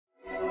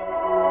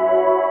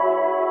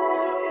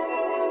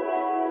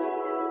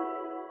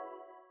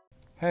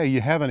Hey,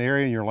 you have an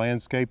area in your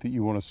landscape that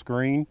you want to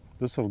screen?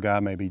 This little guy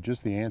may be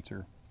just the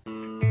answer.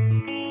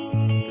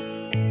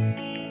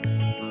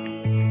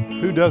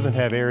 Who doesn't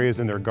have areas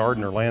in their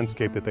garden or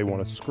landscape that they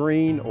want to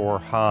screen or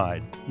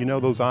hide? You know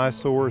those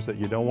eyesores that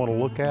you don't want to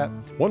look at?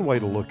 One way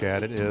to look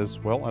at it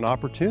is, well, an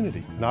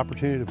opportunity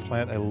to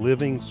plant a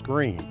living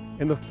screen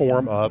in the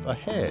form of a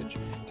hedge.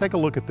 Take a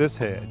look at this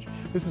hedge.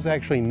 This is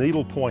actually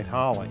needlepoint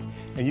holly,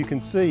 and you can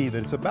see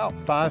that it's about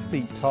 5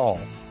 feet tall.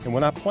 And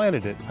when I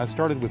planted it, I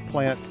started with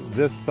plants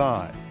this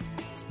size.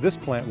 This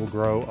plant will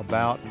grow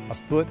about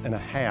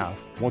 1.5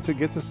 feet once it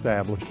gets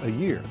established a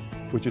year,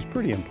 which is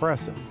pretty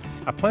impressive.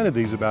 I planted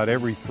these about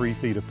every 3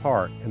 feet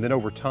apart, and then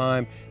over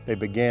time they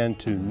began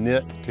to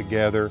knit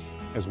together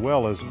as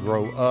well as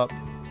grow up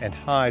and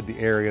hide the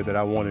area that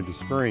I wanted to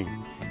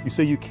screen. You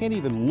see, you can't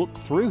even look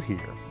through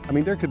here. I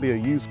mean, there could be a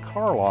used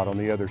car lot on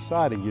the other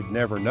side and you'd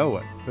never know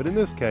it. But in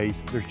this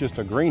case, there's just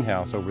a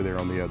greenhouse over there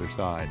on the other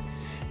side.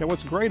 Now,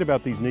 what's great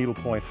about these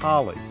needlepoint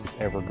hollies, it's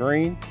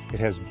evergreen, it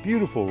has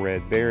beautiful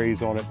red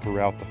berries on it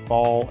throughout the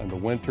fall and the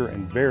winter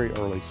and very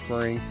early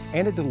spring,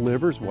 and it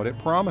delivers what it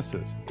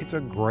promises. It's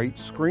a great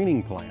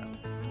screening plant.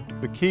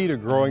 The key to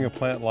growing a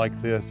plant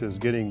like this is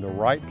getting the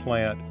right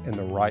plant in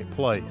the right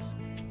place.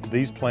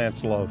 These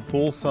plants love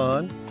full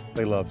sun,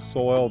 they love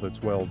soil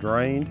that's well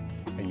drained,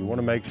 and you want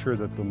to make sure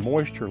that the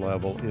moisture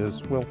level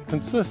is, well,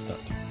 consistent.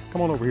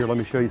 Come on over here, let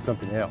me show you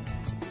something else.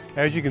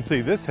 As you can see,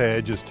 this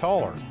hedge is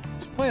taller.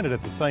 Planted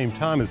at the same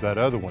time as that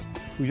other one.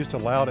 We just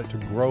allowed it to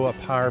grow up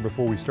higher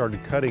before we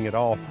started cutting it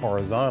off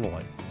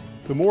horizontally.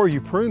 The more you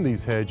prune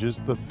these hedges,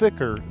 the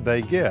thicker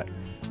they get.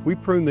 We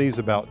prune these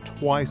about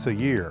twice a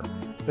year.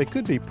 They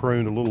could be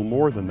pruned a little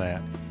more than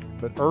that,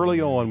 but early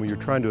on when you're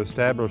trying to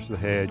establish the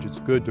hedge, it's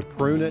good to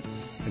prune it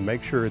and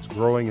make sure it's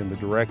growing in the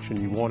direction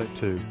you want it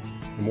to.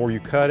 The more you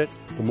cut it,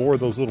 the more of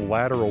those little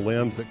lateral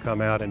limbs that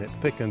come out and it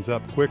thickens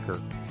up quicker.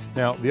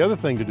 Now, the other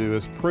thing to do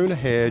is prune a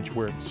hedge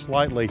where it's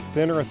slightly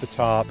thinner at the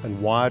top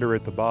and wider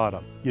at the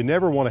bottom. You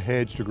never want a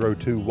hedge to grow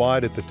too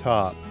wide at the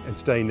top and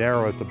stay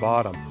narrow at the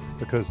bottom,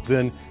 because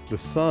then the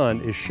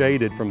sun is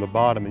shaded from the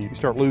bottom and you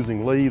start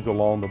losing leaves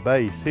along the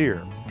base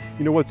here.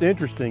 You know, what's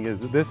interesting is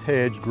that this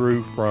hedge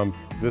grew from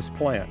this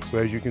plant. So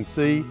as you can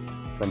see,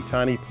 from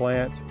tiny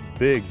plants,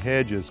 big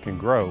hedges can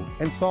grow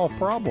and solve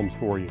problems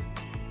for you.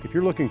 If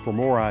you're looking for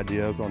more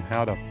ideas on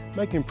how to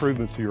make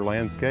improvements to your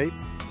landscape,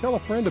 tell a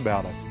friend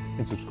about us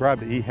and subscribe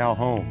to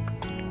ehowhome.